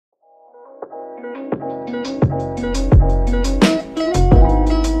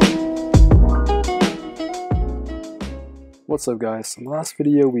What's up guys, in the last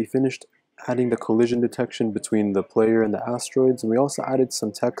video we finished adding the collision detection between the player and the asteroids, and we also added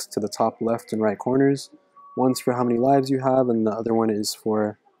some text to the top left and right corners. One's for how many lives you have and the other one is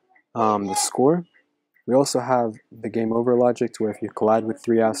for the score. We also have the game over logic to where if you collide with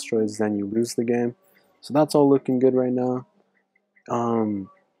 3 asteroids then you lose the game. So that's all looking good right now.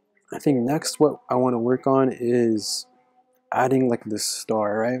 I think next what I want to work on is adding like this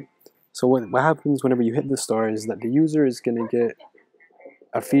star, right? So what happens whenever you hit the star is that the user is going to get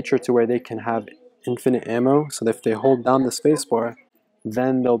a feature to where they can have infinite ammo, so that if they hold down the spacebar,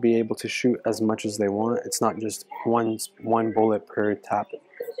 then they'll be able to shoot as much as they want. It's not just one bullet per tap.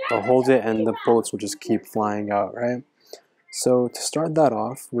 They'll hold it and the bullets will just keep flying out, right? So to start that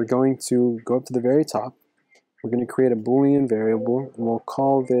off, we're going to go up to the very top. We're going to create a Boolean variable, and we'll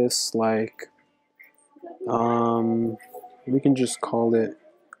call this like, we can just call it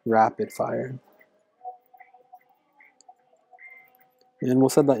rapid fire. And we'll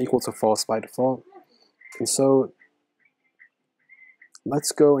set that equal to false by default. And so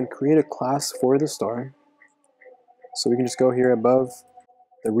let's go and create a class for the star. So we can just go here above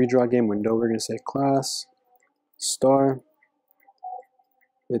the redraw game window. We're going to say class star.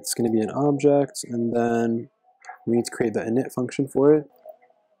 It's going to be an object, and then we need to create the init function for it.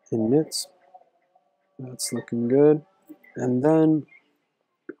 Init. That's looking good. And then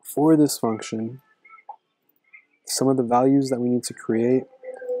for this function, some of the values that we need to create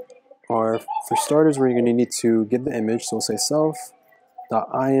are, for starters, we're going to need to get the image. So we'll say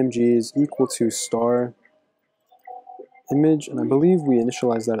self.img is equal to star image, and I believe we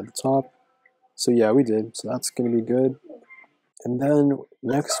initialized that at the top. So yeah, we did. So that's going to be good. And then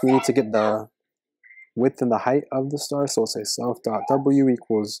next we need to get the width and the height of the star. So we'll say self.w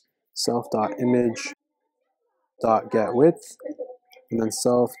equals self.image.getWidth, and then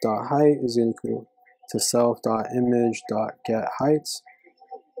self.height is equal to self.image.getHeight.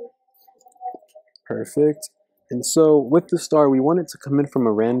 Perfect. And so with the star, we want it to come in from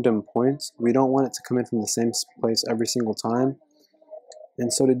a random point. We don't want it to come in from the same place every single time.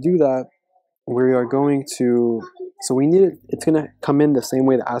 And so to do that, we are going to, so we need it, it's going to come in the same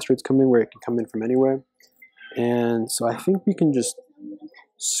way the asteroids come in, where it can come in from anywhere. And so I think we can just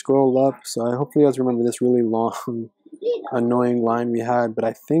scroll up. So I hopefully you guys remember this really long, annoying line we had, but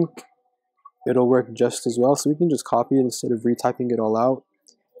I think it'll work just as well. So we can just copy it instead of retyping it all out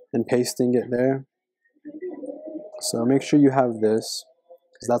and pasting it there. So make sure you have this,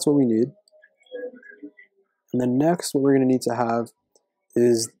 because that's what we need. And then next, what we're going to need to have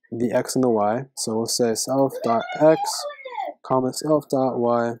is the x and the y. So we'll say self.x, comma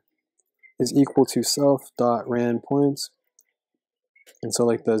self.y is equal to self.randPoint. And so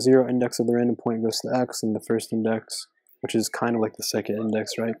like the 0 index of the random point goes to the x, and the first index, which is kind of like the second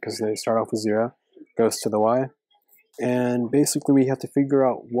index, right? Because they start off with 0, goes to the y. And basically we have to figure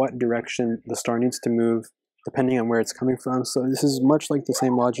out what direction the star needs to move depending on where it's coming from. So this is much like the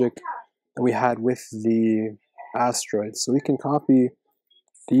same logic that we had with the asteroids. So we can copy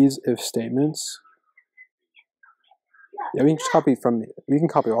these if statements. Yeah, we can just copy we can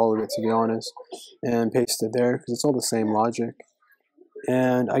copy all of it, to be honest, and paste it there because it's all the same logic.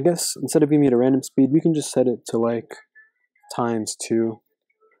 And I guess instead of giving it a random speed, we can just set it to like ×2.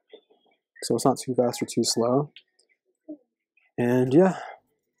 So it's not too fast or too slow. And yeah,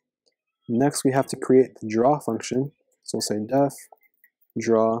 next we have to create the draw function. So we'll say def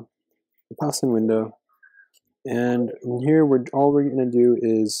draw, pass in window, and in here all we're going to do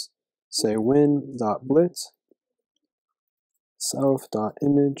is say win.blit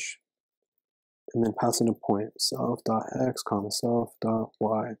self.image, and then pass in a point, self.x, comma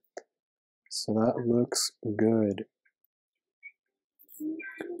self.y. So that looks good.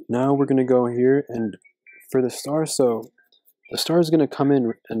 Now we're going to go here, and for the star, so the star is going to come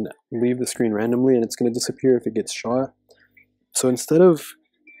in and leave the screen randomly, and it's going to disappear if it gets shot. So instead of,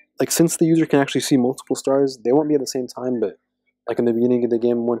 like, since the user can actually see multiple stars, they won't be at the same time, but like in the beginning of the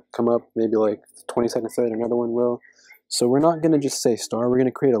game, one come up, maybe like 20 seconds later, another one will. So we're not going to just say star, we're going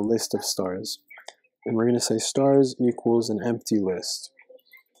to create a list of stars. And we're going to say stars equals an empty list.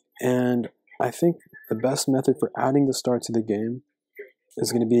 And I think the best method for adding the star to the game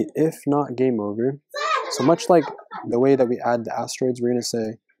is going to be if not game over. So much like the way that we add the asteroids, we're going to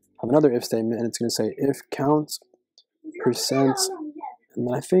say, have another if statement, and it's going to say if count %, and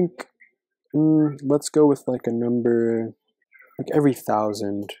then I think, let's go with like a number, like every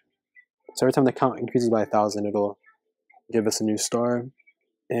 1,000. So every time the count increases by 1,000, it'll give us a new star.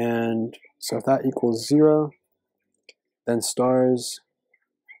 And so if that equals 0, then stars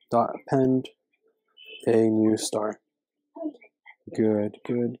dot append a new star. Good,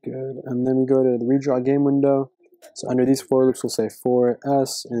 good, good. And then we go to the redraw game window. So under these for loops, we'll say for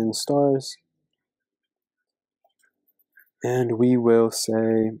s in stars. And we will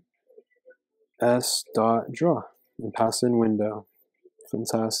say s.draw and pass in window.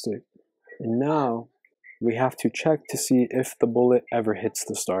 Fantastic. And now we have to check to see if the bullet ever hits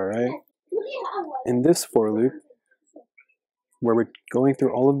the star, right? In this for loop, where we're going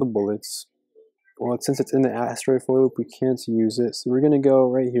through all of the bullets, well, since it's in the asteroid for loop, we can't use it. So we're going to go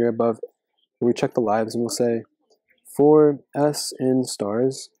right here above where we check the lives, and we'll say for s in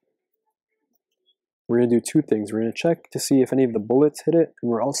stars, we're going to do two things. We're going to check to see if any of the bullets hit it,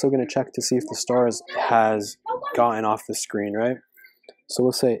 and we're also going to check to see if the stars has gotten off the screen, right? So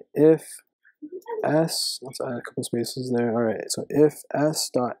we'll say if s, let's add a couple spaces there. All right, so if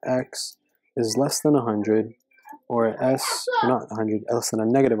s.x is less than 100, or not 100, less than a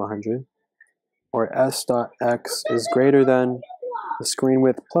negative 100, or s.x is greater than the screen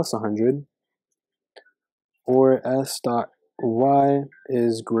width plus 100, or s.y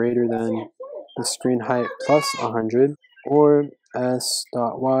is greater than the screen height plus 100, or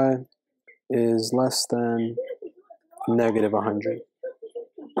s.y is less than negative 100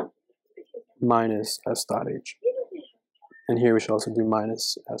 minus s.h. And here we should also do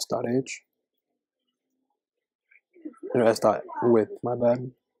minus s.h. Or s.width, my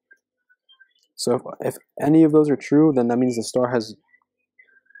bad. So if any of those are true, then that means the star has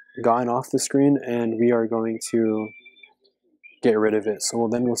gotten off the screen and we are going to get rid of it. So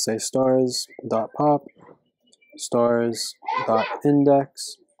then we'll say stars.pop,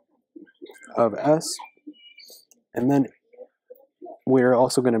 stars.index of s, and then we're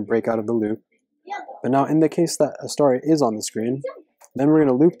also going to break out of the loop. But now in the case that a star is on the screen, then we're going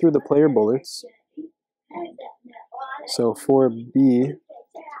to loop through the player bullets. So for b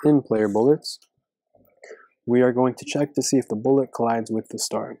in player bullets, we are going to check to see if the bullet collides with the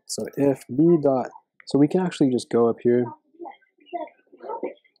star. So if b dot, so we can actually just go up here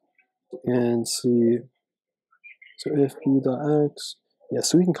and see, so if b dot x, yeah,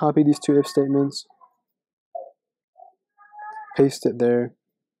 so we can copy these two if statements, paste it there,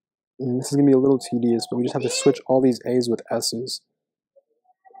 and this is going to be a little tedious, but we just have to switch all these a's with s's.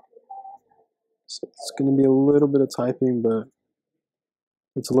 So it's going to be a little bit of typing, but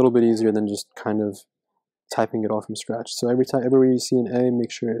it's a little bit easier than just kind of typing it all from scratch. So everywhere you see an A,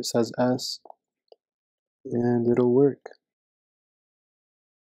 make sure it says S, and it'll work.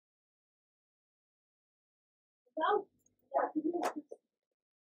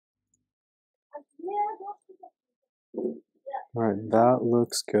 Alright, that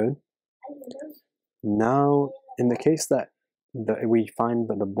looks good. Now, in the case that we find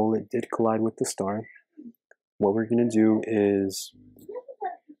that the bullet did collide with the star, what we're going to do is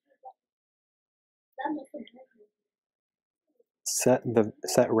set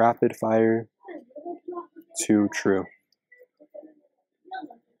rapid fire to true.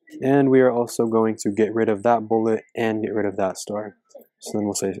 And we are also going to get rid of that bullet and get rid of that star. So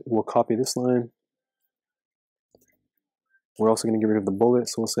then we'll copy this line. We're also going to get rid of the bullet,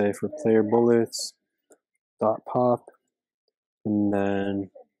 so we'll say for player bullets dot pop, and then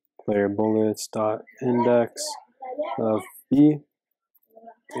player bullets dot index of b,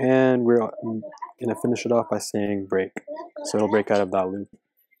 and we're going to finish it off by saying break, so it'll break out of that loop.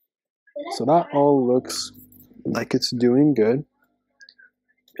 So that all looks like it's doing good,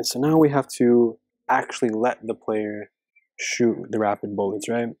 and so now we have to actually let the player shoot the rapid bullets,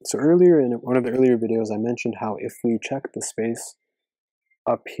 right? So earlier, in one of the earlier videos, I mentioned how if we check the space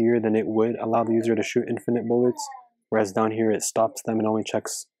up here, then it would allow the user to shoot infinite bullets, whereas down here it stops them and only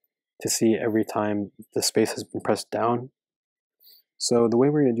checks to see every time the space has been pressed down. So the way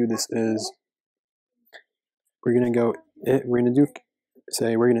we're going to do this is we're going to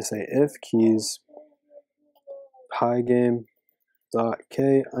say if keys pygame dot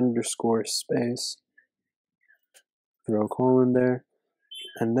k underscore space, throw a colon there,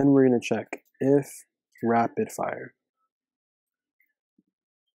 and then we're going to check if rapid fire.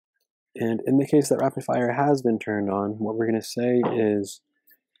 And in the case that rapid fire has been turned on, what we're going to say is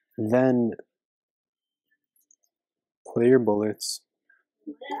then player bullets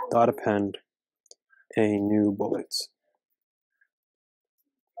dot append a new bullets.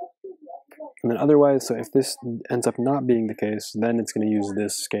 And then otherwise, so if this ends up not being the case, then it's going to use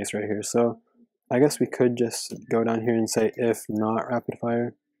this case right here. So I guess we could just go down here and say if not rapid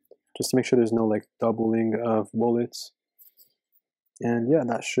fire, just to make sure there's no like doubling of bullets. And yeah,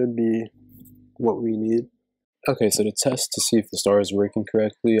 that should be what we need. Okay, so to test to see if the star is working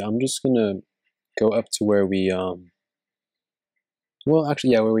correctly, I'm just gonna go up to where we Well,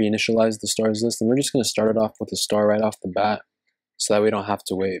 actually, yeah, where we initialize the stars list, and we're just going to start it off with a star right off the bat, so that we don't have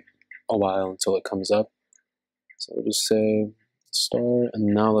to wait a while until it comes up. So we'll just say star, and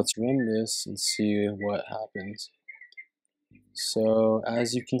now let's run this and see what happens. So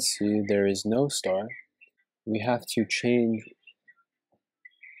as you can see, there is no star. We have to change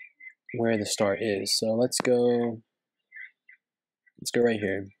where the star is. So let's go right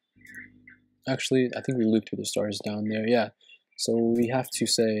here. Actually, I think we looped through the stars down there. Yeah. So we have to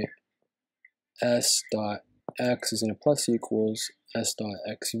say s dot x is going to plus equals s dot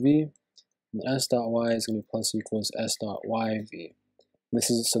xv, and s dot y is going to be plus equals s dot yv. This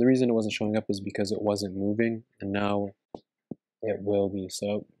is so the reason it wasn't showing up is because it wasn't moving, and now it will be.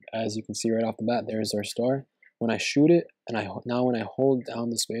 So as you can see right off the bat, there's our star. When I shoot it, and now when I hold down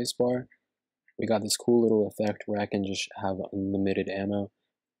the space bar, we got this cool little effect where I can just have unlimited ammo.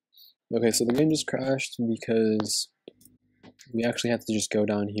 Okay, so the game just crashed because we actually have to just go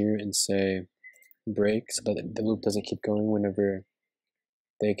down here and say break so that the loop doesn't keep going whenever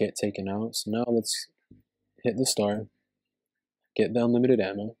they get taken out. So now let's hit the star, get the unlimited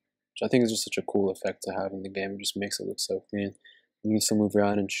ammo, which I think is just such a cool effect to have in the game. It just makes it look so clean. You can still move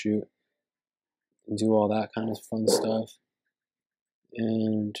around and shoot and do all that kind of fun stuff.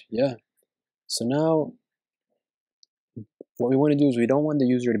 And yeah, so now what we want to do is we don't want the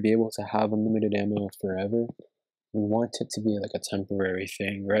user to be able to have unlimited ammo forever. We want it to be like a temporary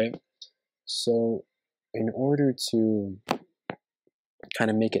thing, right? So in order to kind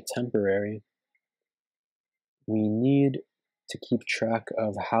of make it temporary, we need to keep track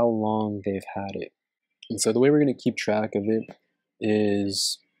of how long they've had it. And so the way we're going to keep track of it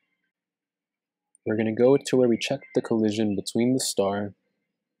is we're going to go to where we check the collision between the star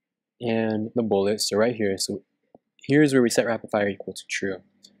and the bullet. So right here, so here's where we set rapid fire equal to true.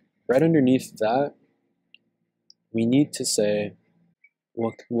 Right underneath that, we need to say,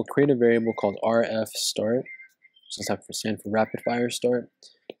 we'll create a variable called rf start, so that's stand for rapid fire start,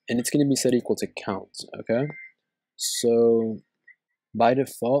 and it's going to be set equal to count, okay? So by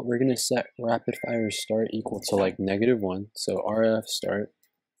default, we're going to set rapid fire start equal to like -1, so rf start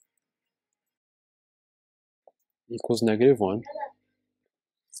equals -1,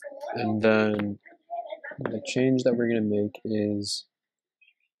 and then the change that we're going to make is,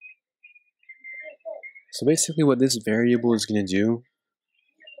 so basically what this variable is going to do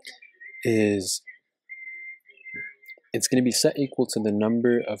is it's going to be set equal to the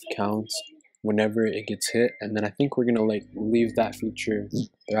number of counts whenever it gets hit, and then I think we're going to like leave that feature, the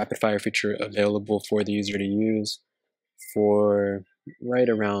rapid fire feature, available for the user to use for right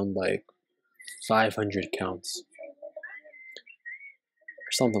around like 500 counts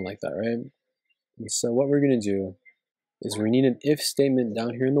or something like that, right? And so what we're going to do is we need an if statement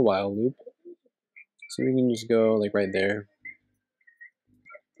down here in the while loop, so we can just go like right there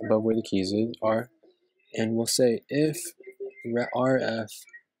above where the keys are, and we'll say if rf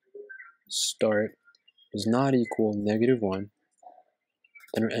start is not equal -1,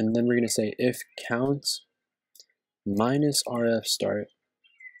 and then we're going to say if count minus rf start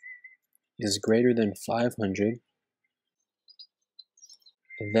is greater than 500,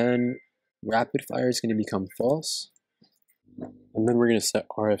 then rapid fire is going to become false, and then we're going to set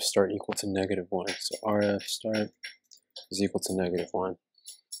rf start equal to -1. So rf start is equal to -1.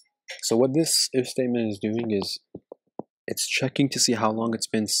 So what this if statement is doing is it's checking to see how long it's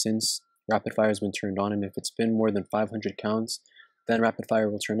been since rapid fire has been turned on, and if it's been more than 500 counts, then rapid fire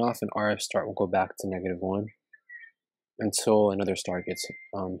will turn off and rf start will go back to -1 until another star gets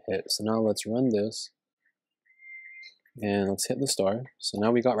hit. So now let's run this and let's hit the star. So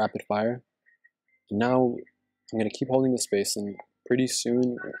now we got rapid fire. Now I'm going to keep holding the space, and pretty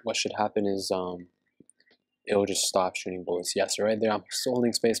soon what should happen is it'll just stop shooting bullets. Yes, right there I'm still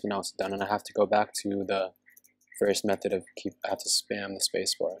holding space, but now it's done, and I have to go back to the first method of I have to spam the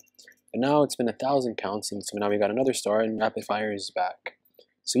space bar. But now it's been 1,000 counts, and so now we got another star, and rapid fire is back.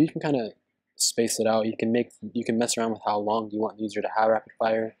 So you can kind of space it out. You can mess around with how long you want the user to have rapid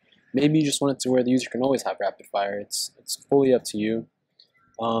fire. Maybe you just want it to where the user can always have rapid fire. It's fully up to you.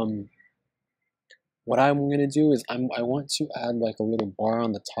 What I'm going to do is I want to add like a little bar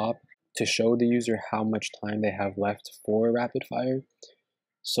on the top to show the user how much time they have left for rapid fire.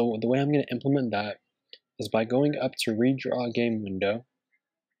 So the way I'm going to implement that is by going up to redraw game window,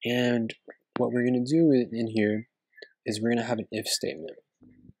 and what we're going to do in here is we're going to have an if statement.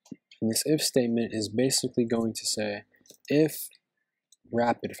 And this if statement is basically going to say if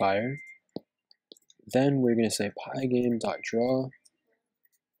rapid fire, then we're going to say pygame.draw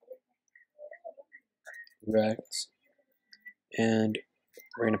rect, and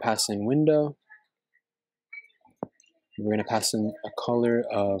we're going to pass in window, We're going to pass in a color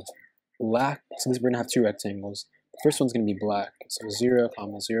of black. So we're going to have two rectangles. The first one's going to be black. So 0,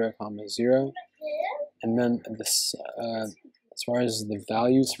 0, 0. And then this, as far as the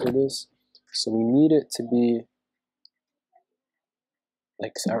values for this, so we need it to be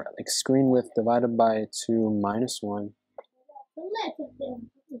like screen width divided by 2 minus 1.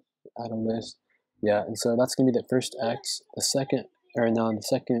 Add a list. Yeah, and so that's going to be the first x. The second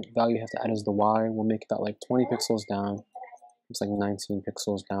value you have to add is the y. We'll make that like 20 pixels down. It's like 19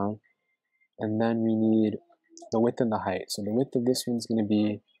 pixels down. And then we need the width and the height. So the width of this one's going to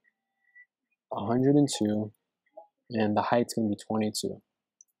be 102, and the height's going to be 22.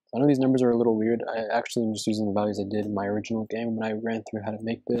 I know these numbers are a little weird. I actually am just using the values I did in my original game when I ran through how to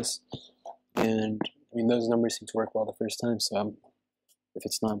make this. And I mean, those numbers seem to work well the first time, so if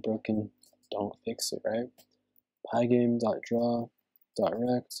it's not broken, don't fix it, right? Pygame.draw.rect.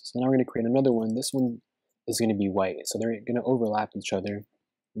 So now we're going to create another one. This one is going to be white, so they're going to overlap each other.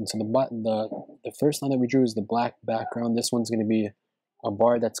 And so the first line that we drew is the black background. This one's going to be a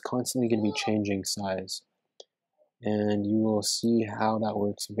bar that's constantly going to be changing size. And you will see how that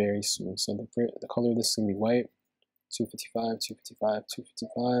works very soon. So the color of this is going to be white, 255, 255,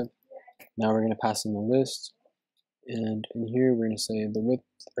 255. Now we're going to pass in the list. And in here, we're going to say the width,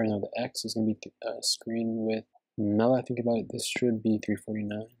 or no, the x is going to be screen width. Now that I think about it, this should be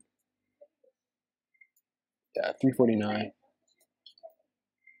 349. Yeah, 349.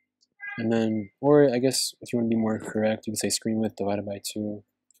 And then, or I guess if you want to be more correct, you can say screen width divided by 2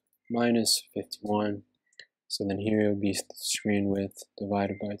 minus 51. So then here it would be screen width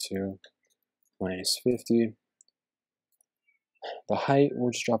divided by 2 minus 50. The height,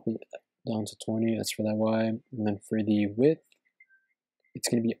 we'll just drop it down to 20, that's for that y. And then for the width, it's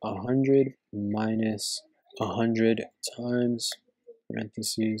going to be 100 minus 100 times,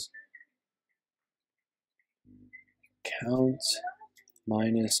 parentheses, count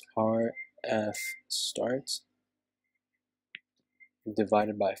minus rf start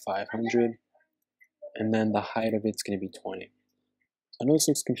divided by 500. And then the height of it's going to be 20. I know this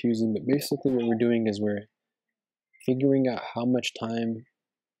looks confusing, but basically what we're doing is we're figuring out how much time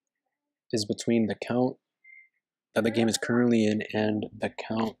is between the count that the game is currently in and the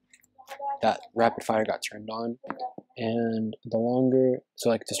count that rapid fire got turned on. And the longer, so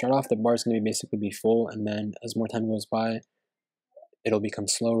like to start off, the bar is going to basically be full, and then as more time goes by, it'll become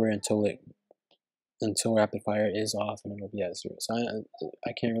slower until rapid fire is off and it'll be at 0. So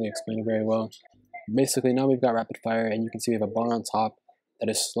I can't really explain it very well. Basically, now we've got rapid fire, and you can see we have a bar on top that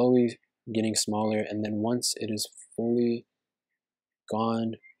is slowly getting smaller, and then once it is fully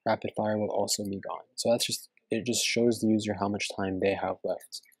gone, rapid fire will also be gone. So it just shows the user how much time they have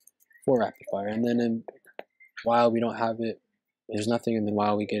left for rapid fire. And then while we don't have it, there's nothing, and then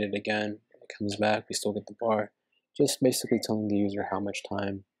while we get it again, it comes back, we still get the bar. Just basically telling the user how much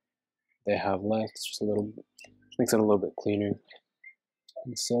time they have left. It's just makes it a little bit cleaner.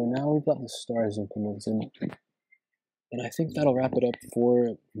 And so now we've got the stars implemented, and I think that'll wrap it up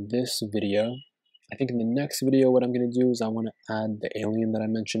for this video. I think in the next video, what I'm going to do is I want to add the alien that I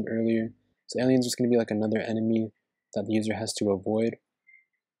mentioned earlier. So alien's just going to be like another enemy that the user has to avoid.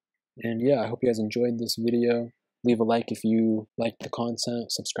 And yeah, I hope you guys enjoyed this video. Leave a like if you liked the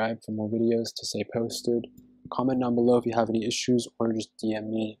content, subscribe for more videos to stay posted. Comment down below if you have any issues, or just DM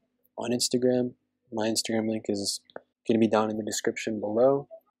me on Instagram. My Instagram link is going to be down in the description below.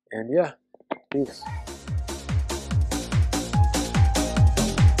 And yeah, peace.